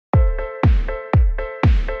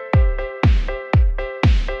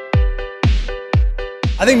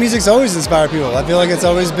I think music's always inspired people. I feel like it's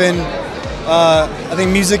always been, I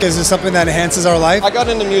think music is just something that enhances our life. I got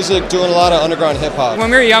into music doing a lot of underground hip-hop.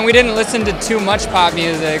 When we were young, we didn't listen to too much pop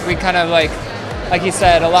music. We kind of like you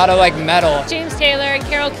said, a lot of like metal. James Taylor and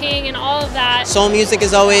Carole King and all of that. Soul music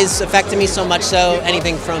has always affected me so much so,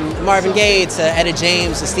 anything from Marvin Gaye to Etta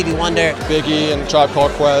James to Stevie Wonder. Biggie and Tribe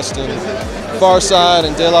Called Quest and Pharcyde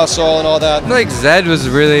and De La Soul and all that. Like Zedd was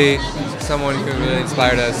really someone who really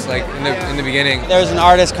inspired us, like in the beginning. There was an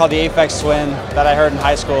artist called the Aphex Twin that I heard in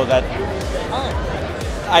high school that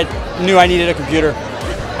I knew I needed a computer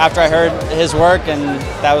after I heard his work, and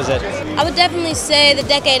that was it. I would definitely say the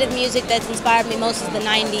decade of music that's inspired me most is the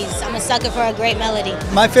 90s. I'm a sucker for a great melody.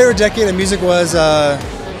 My favorite decade of music was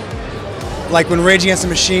like when Rage Against the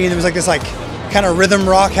Machine, there was like this kind of rhythm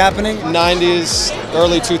rock happening. 90s,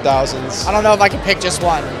 early 2000s. I don't know if I can pick just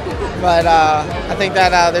one, but I think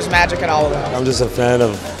that there's magic in all of them. I'm just a fan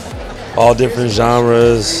of all different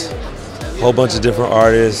genres, a whole bunch of different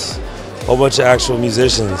artists, a whole bunch of actual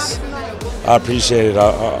musicians. I appreciate it.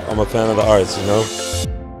 I'm a fan of the arts, you know?